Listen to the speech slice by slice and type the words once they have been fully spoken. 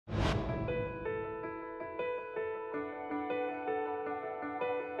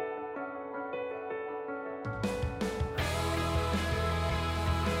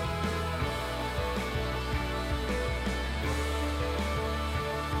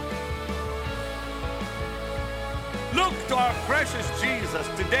Look to our precious Jesus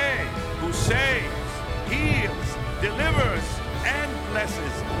today, who saves, heals, delivers, and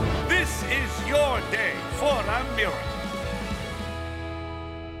blesses. This is your day for a miracle.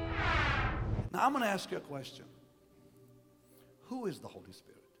 Now I'm going to ask you a question. Who is the Holy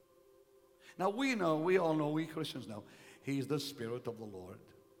Spirit? Now we all know, we Christians know, He's the Spirit of the Lord.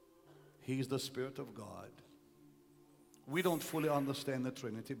 He's the Spirit of God. We don't fully understand the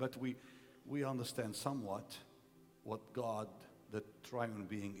Trinity, but we understand somewhat what God, the triune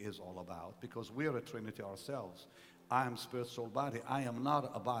being, is all about, because we are a Trinity ourselves. I am spirit, soul, body. I am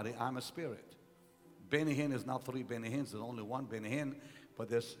not a body, I'm a spirit. Benny Hinn is not three Benny Hinns, there's only one Benny Hinn, but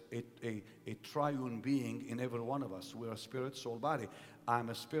there's a triune being in every one of us. We're a spirit, soul, body. I'm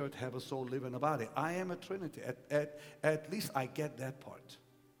a spirit, have a soul, live in a body. I am a Trinity. At least I get that part.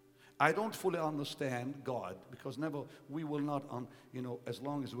 I don't fully understand God, because we will not, as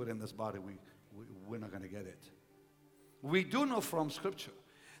long as we're in this body, we're not going to get it. We do know from Scripture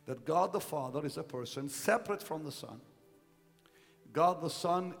that God the Father is a person separate from the Son. God the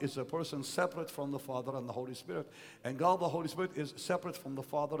Son is a person separate from the Father and the Holy Spirit. And God the Holy Spirit is separate from the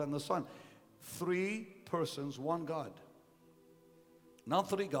Father and the Son. Three persons, one God. Not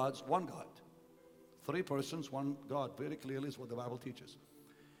three gods, one God. Three persons, one God. Very clearly is what the Bible teaches.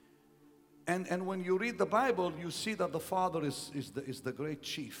 And when you read the Bible, you see that the Father is the great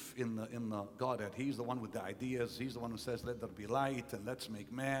chief in the Godhead. He's the one with the ideas. He's the one who says, let there be light and let's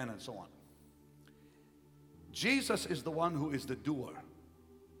make man and so on. Jesus is the one who is the doer.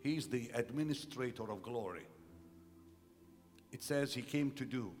 He's the administrator of glory. It says He came to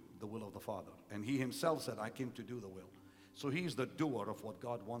do the will of the Father. And He Himself said, I came to do the will. So He's the doer of what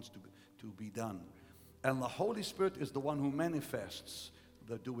God wants to be done. And the Holy Spirit is the one who manifests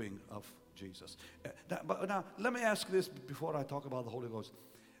the doing of Jesus. But now, let me ask this before I talk about the Holy Ghost.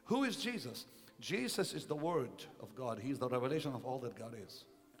 Who is Jesus? Jesus is the Word of God. He's the revelation of all that God is.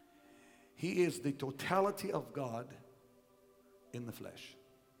 He is the totality of God in the flesh.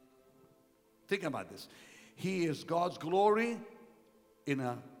 Think about this. He is God's glory in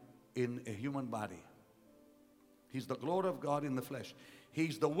a human body. He's the glory of God in the flesh.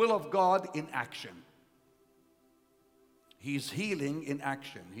 He's the will of God in action. He's healing in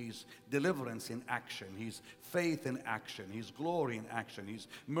action. He's deliverance in action. He's faith in action. He's glory in action. He's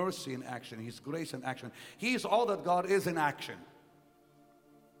mercy in action. He's grace in action. He's all that God is in action.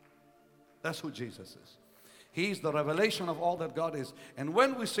 That's who Jesus is. He's the revelation of all that God is. And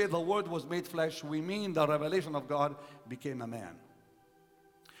when we say the Word was made flesh, we mean the revelation of God became a man.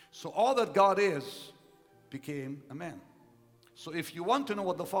 So all that God is became a man. So if you want to know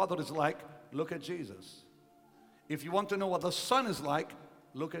what the Father is like, look at Jesus. If you want to know what the Son is like,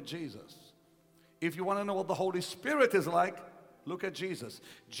 look at Jesus. If you want to know what the Holy Spirit is like, look at Jesus.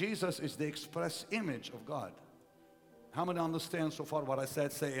 Jesus is the express image of God. How many understand so far what I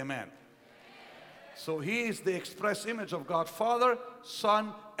said? Say amen. So He is the express image of God, Father,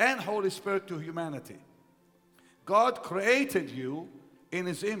 Son, and Holy Spirit to humanity. God created you in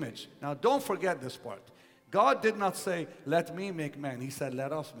His image. Now don't forget this part. God did not say, let me make man. He said,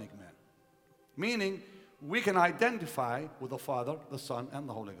 let us make man. Meaning, we can identify with the Father, the Son, and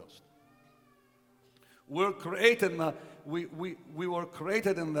the Holy Ghost. We're created we were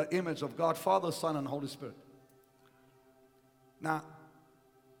created in the image of God, Father, Son, and Holy Spirit. Now,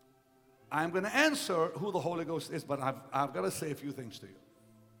 I'm going to answer who the Holy Ghost is, but I've got to say a few things to you.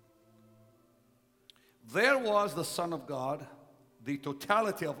 There was the Son of God, the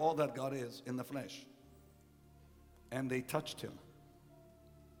totality of all that God is in the flesh. And they touched Him,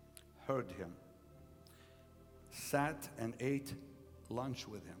 heard Him, sat and ate lunch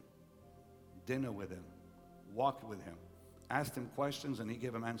with Him, dinner with Him, walked with Him, asked Him questions, and He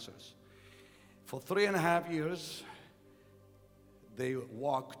gave them answers. For 3.5 years, they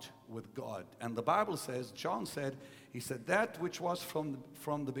walked with God. And the Bible says, John said, he said, that which was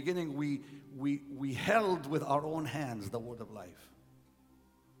from the beginning, we held with our own hands the word of life.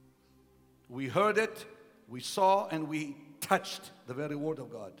 We heard it, we saw, and we touched the very word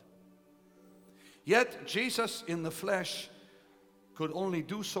of God. Yet Jesus in the flesh could only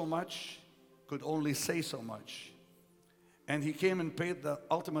do so much, could only say so much. And He came and paid the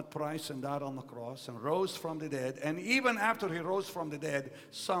ultimate price and died on the cross and rose from the dead. And even after He rose from the dead,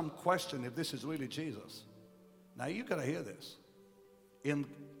 some question if this is really Jesus. Now you got to hear this. In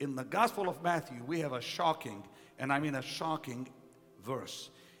the Gospel of Matthew, we have a shocking, and I mean a shocking verse.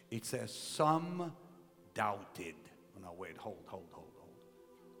 It says, some doubted. Now wait, hold.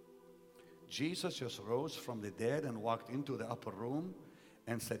 Jesus just rose from the dead and walked into the upper room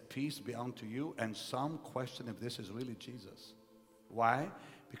and said, peace be unto you. And some question if this is really Jesus. Why?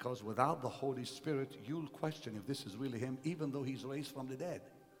 Because without the Holy Spirit, you'll question if this is really him, even though he's raised from the dead.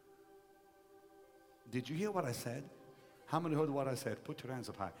 Did you hear what I said? How many heard what I said? Put your hands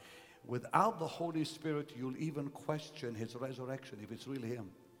up high. Without the Holy Spirit, you'll even question his resurrection if it's really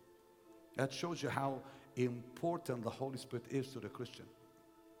him. That shows you how important the Holy Spirit is to the Christian.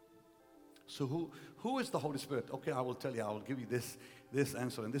 So who is the Holy Spirit? Okay, I will tell you. I will give you this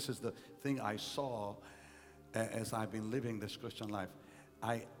answer. And this is the thing I saw as I've been living this Christian life.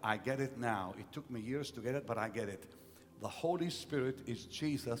 I get it now. It took me years to get it, but I get it. The Holy Spirit is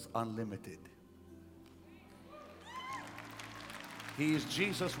Jesus unlimited. He is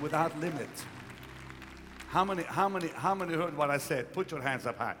Jesus without limit. How many heard what I said? Put your hands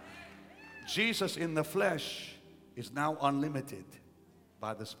up high. Jesus in the flesh is now unlimited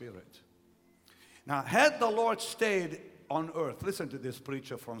by the Spirit. Now, had the Lord stayed on earth, listen to this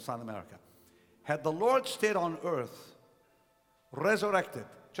preacher from South America. Had the Lord stayed on earth, resurrected,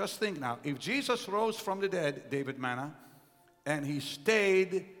 just think now, if Jesus rose from the dead, David Manna, and he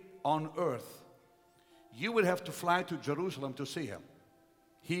stayed on earth, you would have to fly to Jerusalem to see him.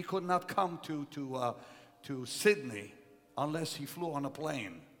 He could not come to Sydney unless he flew on a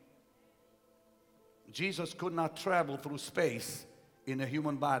plane. Jesus could not travel through space in a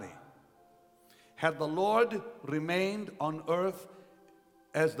human body. Had the Lord remained on earth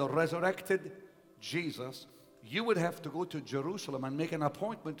as the resurrected Jesus, you would have to go to Jerusalem and make an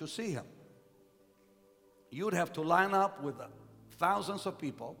appointment to see him. You would have to line up with thousands of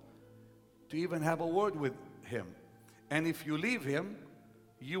people to even have a word with him. And if you leave him,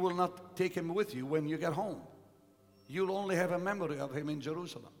 you will not take him with you when you get home. You'll only have a memory of him in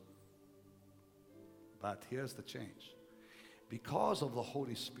Jerusalem. But here's the change. Because of the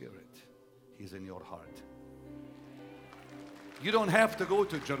Holy Spirit, he's in your heart. You don't have to go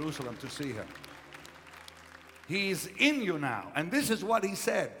to Jerusalem to see him. He's in you now. And this is what he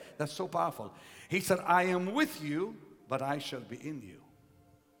said. That's so powerful. He said, I am with you, but I shall be in you.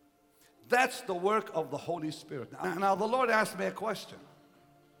 That's the work of the Holy Spirit. Now the Lord asked me a question.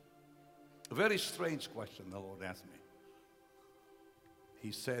 A very strange question the Lord asked me.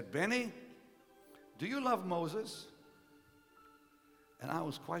 He said, Benny, do you love Moses? And I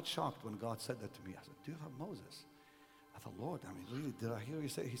was quite shocked when God said that to me. I said, do you love Moses? I thought, Lord, I mean, really, did I hear you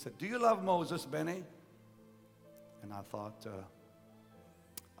say? He said, do you love Moses, Benny? And I thought,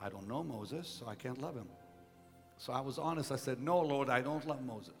 I don't know Moses, so I can't love him. So I was honest. I said, no, Lord, I don't love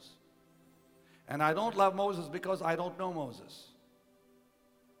Moses. And I don't love Moses because I don't know Moses.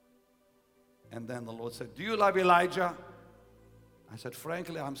 And then the Lord said, do you love Elijah? I said,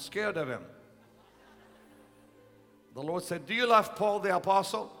 frankly, I'm scared of him. The Lord said, do you love Paul the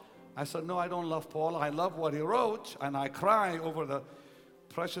apostle? I said, no, I don't love Paul. I love what he wrote, and I cry over the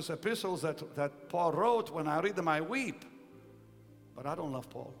precious epistles that Paul wrote. When I read them, I weep. But I don't love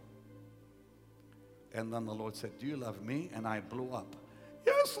Paul. And then the Lord said, do you love me? And I blew up.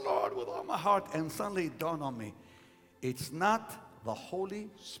 Yes, Lord, with all my heart. And suddenly it dawned on me, it's not the Holy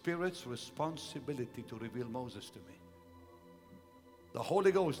Spirit's responsibility to reveal Moses to me. The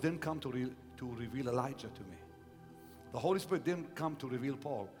Holy Ghost didn't come to reveal Elijah to me. The Holy Spirit didn't come to reveal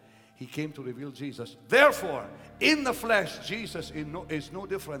Paul. He came to reveal Jesus. Therefore, in the flesh, Jesus is no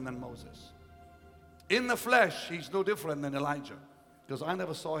different than Moses. In the flesh, he's no different than Elijah. Because I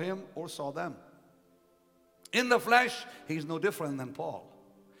never saw him or saw them. In the flesh, he's no different than Paul.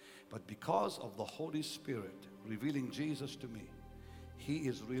 But because of the Holy Spirit revealing Jesus to me, he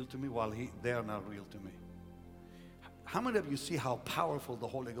is real to me while they're not real to me. How many of you see how powerful the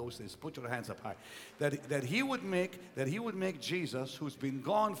Holy Ghost is? Put your hands up high. That he would make Jesus, who's been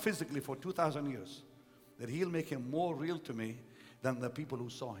gone physically for 2,000 years, that he'll make him more real to me than the people who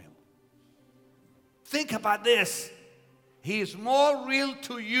saw him. Think about this. He is more real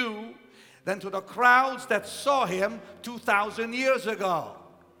to you than to the crowds that saw him 2,000 years ago.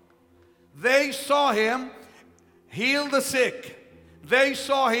 They saw him heal the sick. They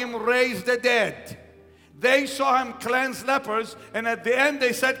saw him raise the dead. They saw him cleanse lepers, and at the end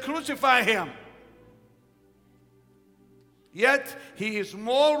they said, crucify him. Yet he is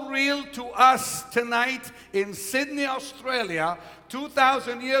more real to us tonight in Sydney, Australia,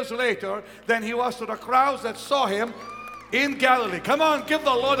 2,000 years later, than he was to the crowds that saw him in Galilee. Come on, give the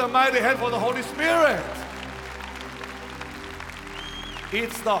Lord a mighty hand for the Holy Spirit.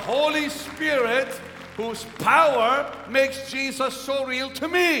 It's the Holy Spirit whose power makes Jesus so real to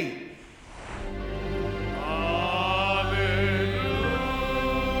me.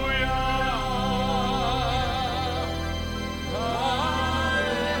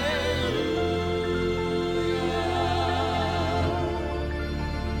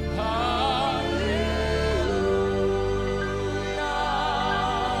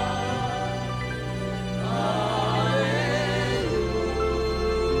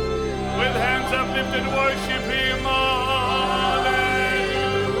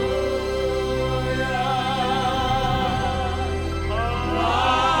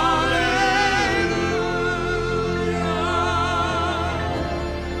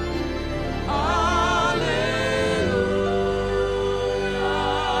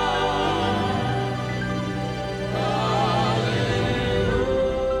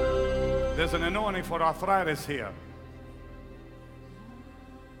 There's an anointing for arthritis here.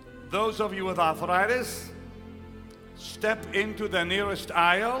 Those of you with arthritis, step into the nearest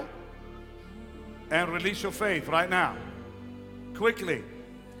aisle and release your faith right now. Quickly.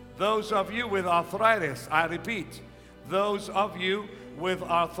 Those of you with arthritis, I repeat, those of you with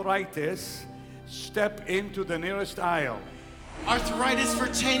arthritis, step into the nearest aisle. Arthritis for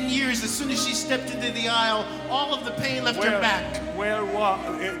 10 years. As soon as she stepped into the aisle, all of the pain left her back. Where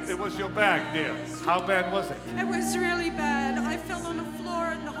was it? Was your back, dear? How bad was it? It was really bad. I fell on the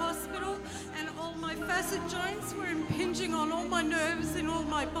floor in the hospital and all my facet joints were impinging on all my nerves in all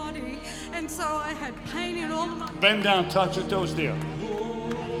my body. And so I had pain in all of my... Bend down, touch your toes, dear.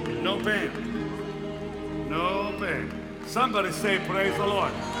 No pain. No pain. Somebody say, praise the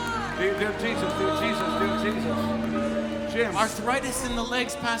Lord. Dear Jesus, dear Jesus, dear Jesus. Jim. Arthritis in the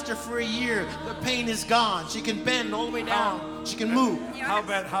legs, Pastor, for a year. The pain is gone. She can bend all the way down. She can move. How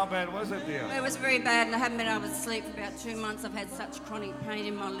bad was it, dear? It was very bad, and I haven't been able to sleep for about 2 months. I've had such chronic pain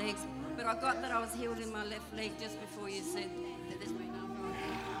in my legs. But I got that I was healed in my left leg just before you said that there's been no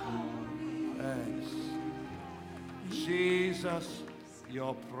problem. Thanks. Jesus,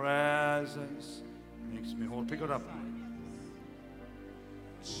 your presence makes me whole. Pick it up.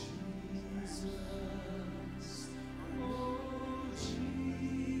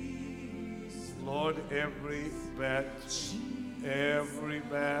 Lord, every bed is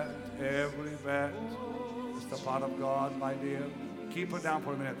the part of God, my dear. Keep her down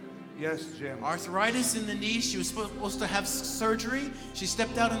for a minute. Yes, Jim. Arthritis in the knee. She was supposed to have surgery. She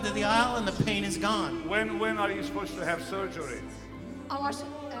stepped out into the aisle and the pain is gone. When are you supposed to have surgery? I was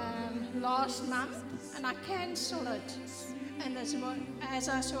last month and I cancelled it. And as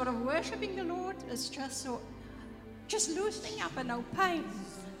I sort of worshiping the Lord, it's just loosening up and no pain.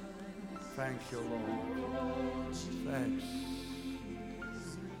 Thank you, Lord. Thanks.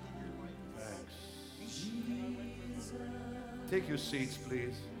 Take your seats,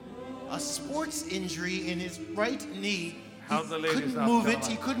 please. A sports injury in his right knee. How the ladies couldn't up, move it.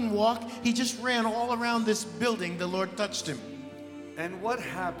 Caroline? He couldn't walk. He just ran all around this building. The Lord touched him. And what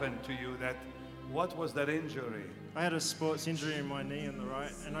happened to you? What was that injury? I had a sports injury in my knee on the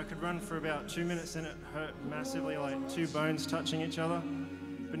right, and I could run for about 2 minutes and it hurt massively, like two bones touching each other.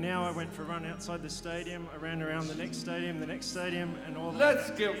 But now I went for a run outside the stadium, I ran around the next stadium, and all that.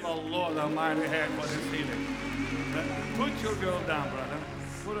 Let's give the Lord a mighty hand for this healing. Put your girl down, brother.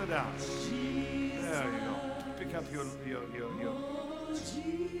 Put her down. There you go. Pick up your.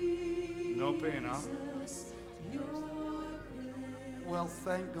 No pain, huh? Well,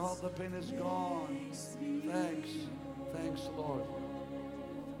 thank God the pain is gone. Thanks, Lord.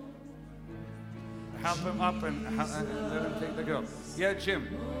 Help him up and let him take the girl. Yeah, Jim.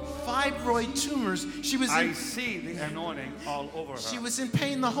 Fibroid tumors. I see the anointing all over her. She was in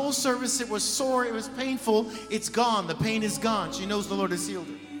pain the whole service. It was sore. It was painful. It's gone. The pain is gone. She knows the Lord has healed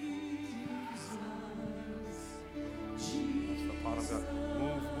her. That's the part of God.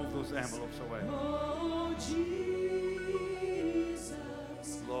 Move those envelopes away.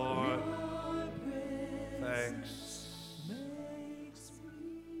 Lord, thanks.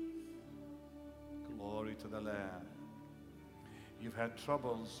 Glory to the Lamb. You've had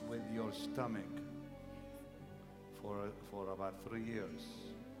troubles with your stomach for about 3 years.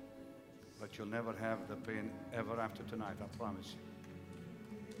 But you'll never have the pain ever after tonight, I promise you.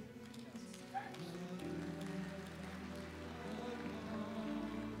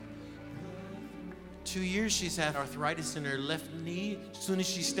 2 years she's had arthritis in her left knee. As soon as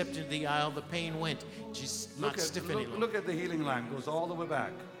she stepped into the aisle, the pain went. She's not stiff any longer. Look at the healing line, goes all the way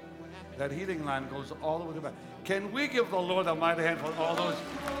back. That healing line goes all the way back. Can we give the Lord a mighty hand for all those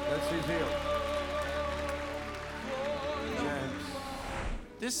that she's healed? Yes.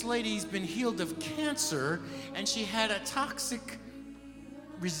 This lady's been healed of cancer, and she had a toxic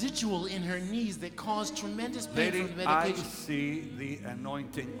residual in her knees that caused tremendous pain Lady, from the I medication. see the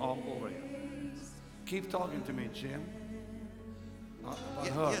anointing all over you. Keep talking to me, Jim. About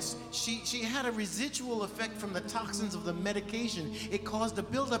her. Yes, she had a residual effect from the toxins of the medication. It caused a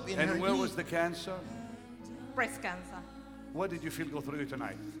buildup in her And where knee. was the cancer? Breast cancer. What did you feel go through you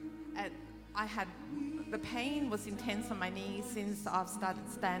tonight? The pain was intense on my knees since I've started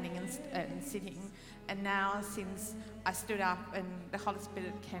standing and sitting, and now since I stood up and the Holy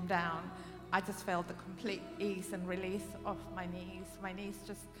Spirit came down, I just felt the complete ease and release of my knees. My knees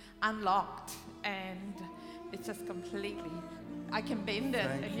just unlocked, and it's just completely, I can bend it.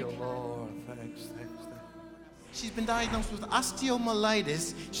 Thank and you, can- Lord. Thanks. She's been diagnosed with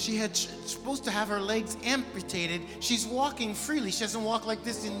osteomyelitis. She had supposed to have her legs amputated. She's walking freely. She hasn't walked like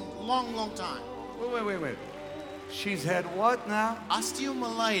this in a long, long time. Wait. She's had what now?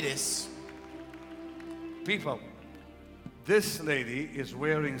 Osteomyelitis. People, this lady is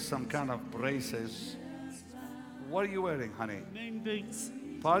wearing some kind of braces. What are you wearing, honey? Moon boots.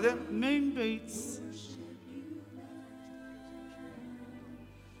 Pardon? Moon boots.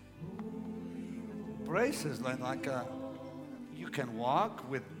 Braces like you can walk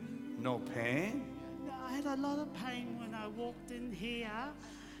with no pain. I had a lot of pain when I walked in here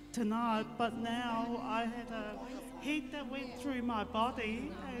tonight, but now I had a heat that went through my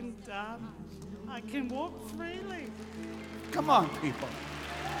body, and I can walk freely. Come on, people.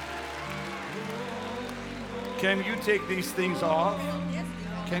 Can you take these things off?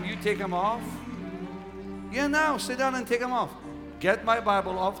 Can you take them off? Yeah, now sit down and take them off. Get my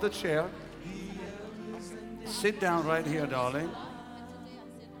Bible off the chair. Sit down right here, darling.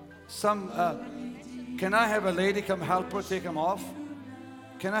 Can I have a lady come help her take them off?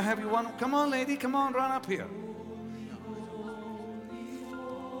 Can I have you one? Come on, lady, come on, run up here.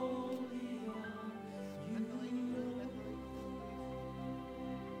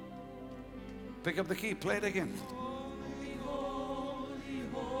 Pick up the key, play it again.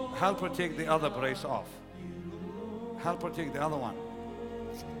 Help her take the other brace off. Help her take the other one.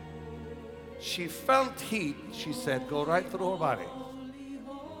 She felt heat, she said, go right through her body.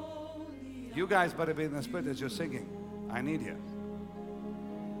 You guys better be in the spirit as you're singing. I need you.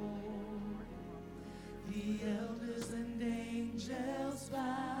 The elders and angels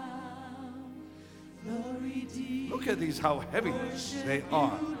bow. Glory to Look at these, how heavy they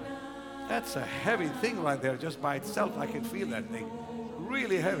are. That's a heavy thing right there just by itself. I can feel that thing.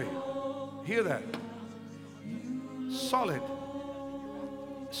 Really heavy. Hear that? Solid.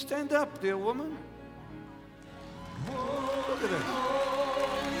 Stand up, dear woman. Look at this.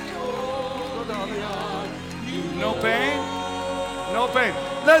 Go down. No pain? No pain.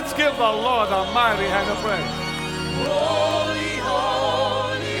 Let's give the Lord a mighty hand of praise.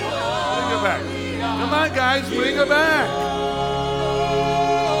 Bring her back. Come on, guys, bring her back.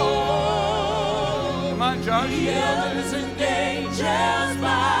 Come on, Josh. the elders and angels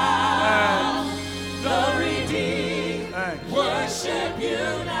bow. The redeemed worship you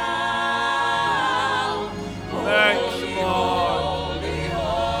now. Thanks, Lord.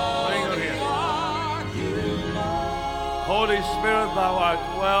 Bring her here. Holy Spirit, thou art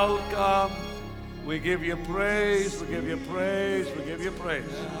welcome. We give you praise, we give you praise, we give you praise.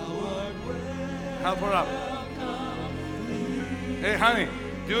 Help her up. Hey, honey,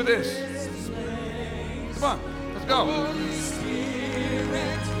 do this. Come on, let's go.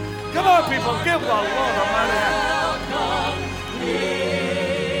 Come on, people, give the Lord a mighty hand.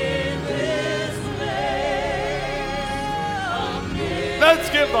 Let's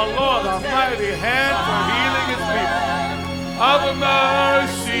give the Lord a mighty hand for healing his people. Of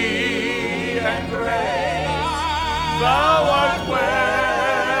mercy and grace, thou art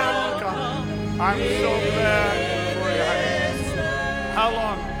welcome. I'm so glad for you, honey.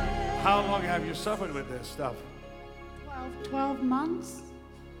 How long have you suffered with this stuff? 12 months.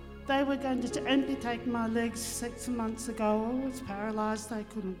 They were going to amputate my legs 6 months ago. I was paralyzed. I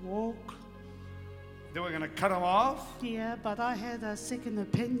couldn't walk. They were going to cut them off? Yeah, but I had a second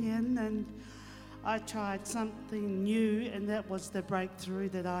opinion, and I tried something new, and that was the breakthrough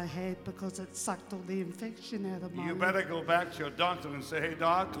that I had, because it sucked all the infection out of my You leg. better go back to your doctor and say, hey,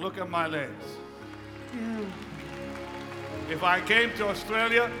 doc, look at my legs. Yeah. If I came to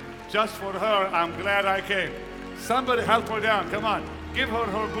Australia just for her, I'm glad I came. Somebody help her down. Come on. Give her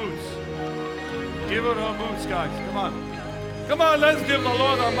her boots. Give her her boots, guys. Come on. Come on, let's give the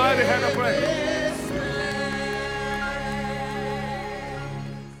Lord a mighty hand of praise.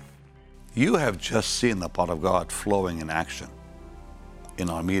 You have just seen the power of God flowing in action in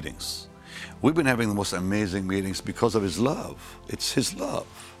our meetings. We've been having the most amazing meetings because of His love. It's His love.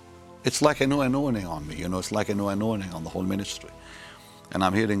 It's like a new anointing on me, it's like a new anointing on the whole ministry. And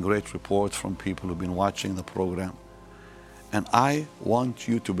I'm hearing great reports from people who've been watching the program. And I want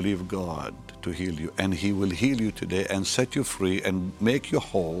you to believe God to heal you, and He will heal you today and set you free and make you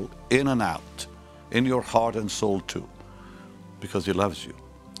whole in and out, in your heart and soul too, because He loves you.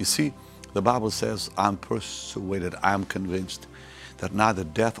 You see, the Bible says, I'm persuaded, I'm convinced that neither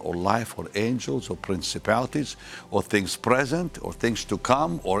death or life or angels or principalities or things present or things to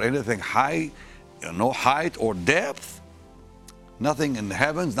come or anything high, no height or depth, nothing in the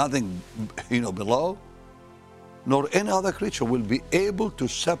heavens, nothing below, nor any other creature will be able to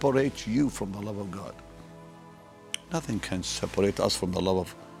separate you from the love of God. Nothing can separate us from the love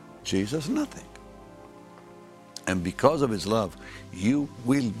of Jesus, nothing. And because of His love, you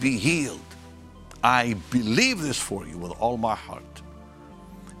will be healed. I believe this for you with all my heart.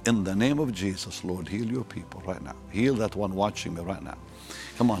 In the name of Jesus, Lord, heal your people right now. Heal that one watching me right now.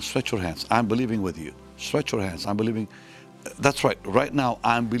 Come on, stretch your hands. I'm believing with you. Stretch your hands. I'm believing. That's right. Right now,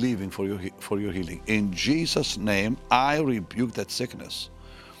 I'm believing for your healing. In Jesus' name, I rebuke that sickness.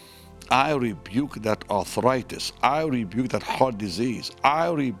 I rebuke that arthritis. I rebuke that heart disease. I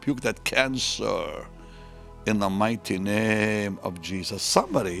rebuke that cancer in the mighty name of Jesus.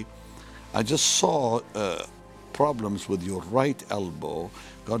 Somebody, I just saw problems with your right elbow.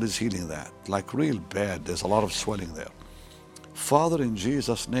 God is healing that, like real bad. There's a lot of swelling there. Father, in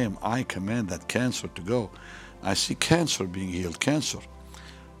Jesus' name, I command that cancer to go. I see cancer being healed. Cancer,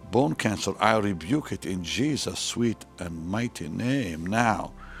 bone cancer, I rebuke it in Jesus' sweet and mighty name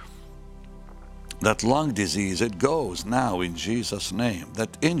now. That lung disease, it goes now in Jesus' name.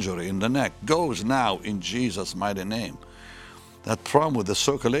 That injury in the neck goes now in Jesus' mighty name. That problem with the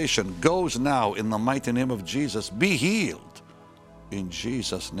circulation goes now in the mighty name of Jesus. Be healed in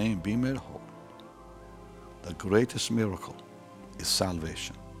Jesus' name. Be made whole. The greatest miracle is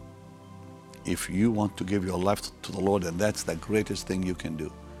salvation. If you want to give your life to the Lord, and that's the greatest thing you can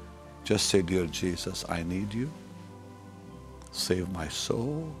do, just say, dear Jesus, I need you. Save my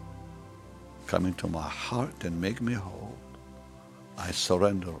soul. Come into my heart and make me whole. I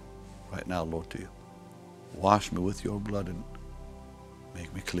surrender right now, Lord, to you. Wash me with your blood and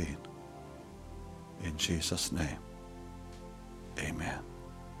make me clean. In Jesus' name, amen.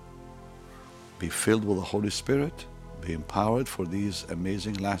 Be filled with the Holy Spirit. Be empowered for these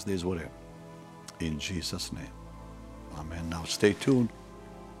amazing last days we're in Jesus' name. Amen. Now stay tuned.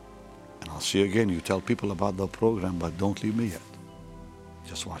 And I'll see you again. You tell people about the program, but don't leave me yet.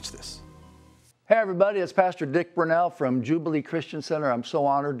 Just watch this. Hey everybody, it's Pastor Dick Burnell from Jubilee Christian Center. I'm so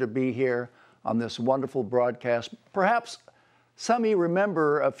honored to be here on this wonderful broadcast. Perhaps some of you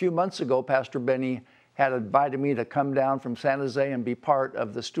remember a few months ago, Pastor Benny had invited me to come down from San Jose and be part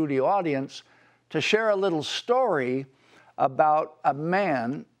of the studio audience to share a little story about a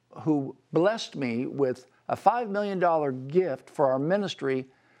man who blessed me with a $5 million gift for our ministry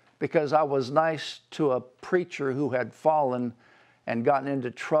because I was nice to a preacher who had fallen and gotten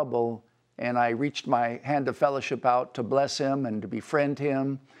into trouble. And I reached my hand of fellowship out to bless him and to befriend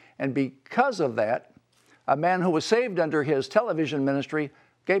him. And because of that, a man who was saved under his television ministry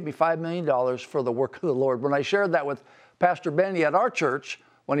gave me $5 million for the work of the Lord. When I shared that with Pastor Benny at our church,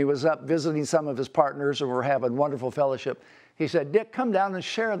 when he was up visiting some of his partners and we were having wonderful fellowship, he said, Dick, come down and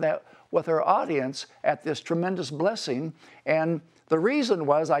share that with our audience at this tremendous blessing. And the reason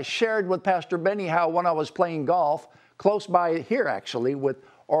was I shared with Pastor Benny how when I was playing golf, close by here actually, with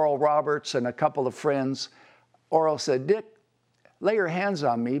Oral Roberts and a couple of friends, Oral said, Dick, lay your hands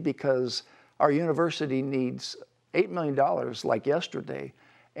on me because our university needs $8 million like yesterday.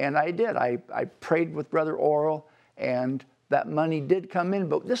 And I did. I prayed with Brother Oral, and that money did come in.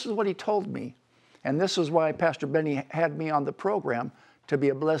 But this is what he told me. And this is why Pastor Benny had me on the program, to be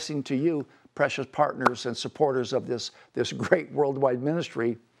a blessing to you, precious partners and supporters of this great worldwide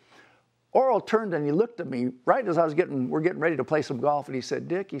ministry. Oral turned and he looked at me right as we're getting ready to play some golf, and he said,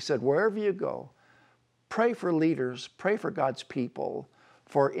 Dick, he said, wherever you go, pray for leaders, pray for God's people,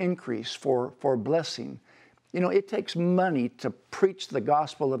 for increase, for blessing. You know, it takes money to preach the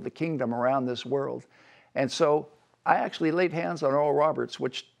gospel of the kingdom around this world. And so I actually laid hands on Oral Roberts,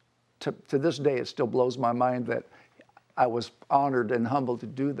 which to this day it still blows my mind that I was honored and humbled to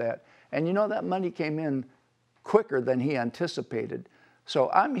do that. And you know, that money came in quicker than he anticipated. So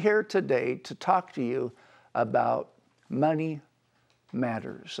I'm here today to talk to you about money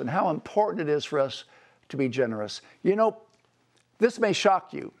matters and how important it is for us to be generous. You know, this may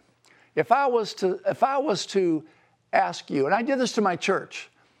shock you. If I was to ask you, and I did this to my church,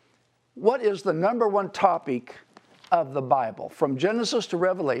 what is the number one topic of the Bible? From Genesis to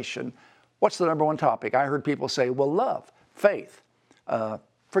Revelation, what's the number one topic? I heard people say, well, love, faith,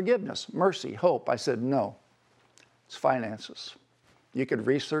 forgiveness, mercy, hope. I said, no, it's finances. You could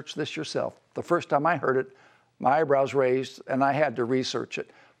research this yourself. The first time I heard it, my eyebrows raised, and I had to research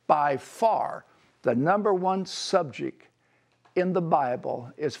it. By far, the number one subject in the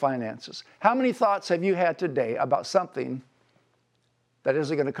Bible is finances. How many thoughts have you had today about something that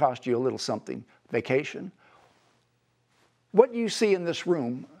isn't going to cost you a little something? Vacation? What do you see in this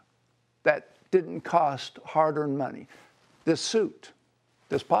room that didn't cost hard-earned money? This suit,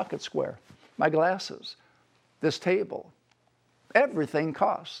 this pocket square, my glasses, this table. Everything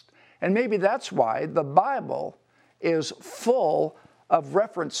costs. And maybe that's why the Bible is full of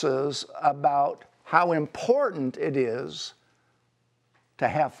references about how important it is to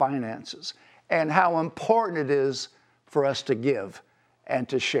have finances and how important it is for us to give and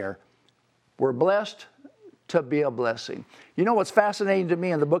to share. We're blessed to be a blessing. You know what's fascinating to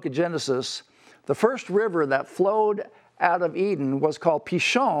me in the book of Genesis? The first river that flowed out of Eden was called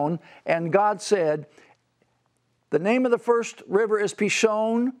Pishon, and God said, the name of the first river is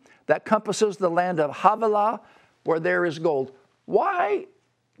Pishon, that compasses the land of Havilah, where there is gold. Why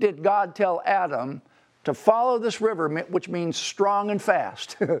did God tell Adam to follow this river, which means strong and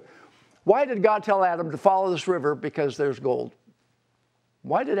fast? Why did God tell Adam to follow this river? Because there's gold.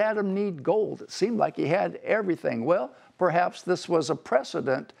 Why did Adam need gold? It seemed like he had everything. Well, perhaps this was a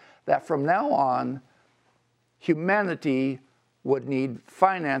precedent that from now on, humanity would need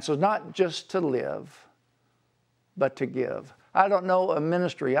finances, not just to live, but to give. I don't know a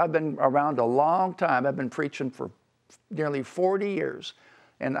ministry. I've been around a long time. I've been preaching for nearly 40 years,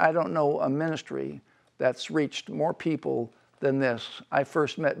 and I don't know a ministry that's reached more people than this. I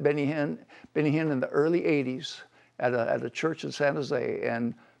first met Benny Hinn in the early 80s at a church in San Jose,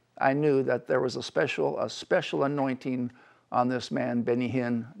 and I knew that there was a special anointing on this man, Benny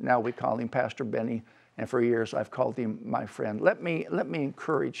Hinn. Now we call him Pastor Benny, and for years I've called him my friend. Let me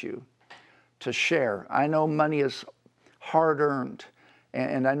encourage you to share. I know money is hard-earned,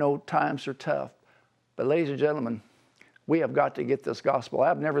 and I know times are tough, but ladies and gentlemen, we have got to get this gospel.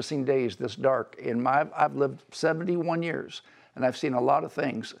 I've never seen days this dark. I've lived 71 years, and I've seen a lot of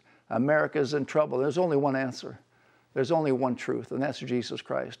things. America's in trouble. There's only one answer. There's only one truth, and that's Jesus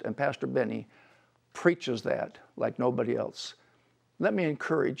Christ. And Pastor Benny preaches that like nobody else. Let me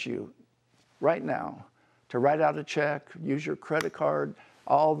encourage you right now to write out a check, use your credit card,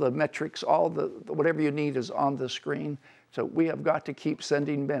 all the metrics, whatever you need is on the screen. So we have got to keep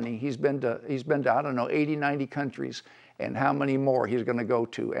sending Benny. He's been to, I don't know, 80, 90 countries, and how many more he's going to go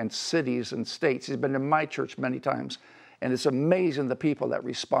to, and cities and states. He's been to my church many times, and it's amazing the people that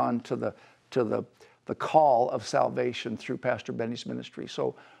respond to the call of salvation through Pastor Benny's ministry.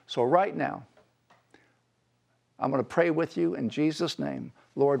 So right now, I'm going to pray with you in Jesus' name.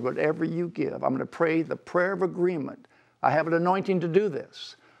 Lord, whatever you give, I'm going to pray the prayer of agreement. I have an anointing to do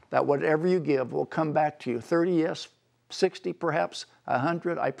this, that whatever you give will come back to you. 30, yes, 60, perhaps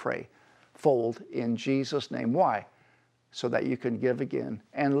 100, I pray, fold in Jesus' name. Why? So that you can give again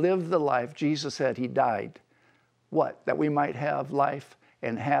and live the life. Jesus said he died. What? That we might have life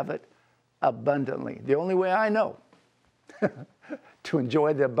and have it abundantly. The only way I know to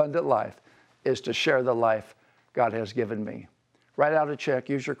enjoy the abundant life is to share the life God has given me. Write out a check,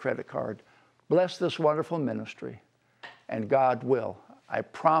 use your credit card. Bless this wonderful ministry, and God will. I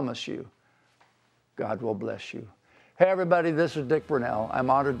promise you, God will bless you. Hey everybody, this is Dick Burnell. I'm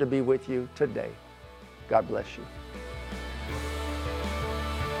honored to be with you today. God bless you.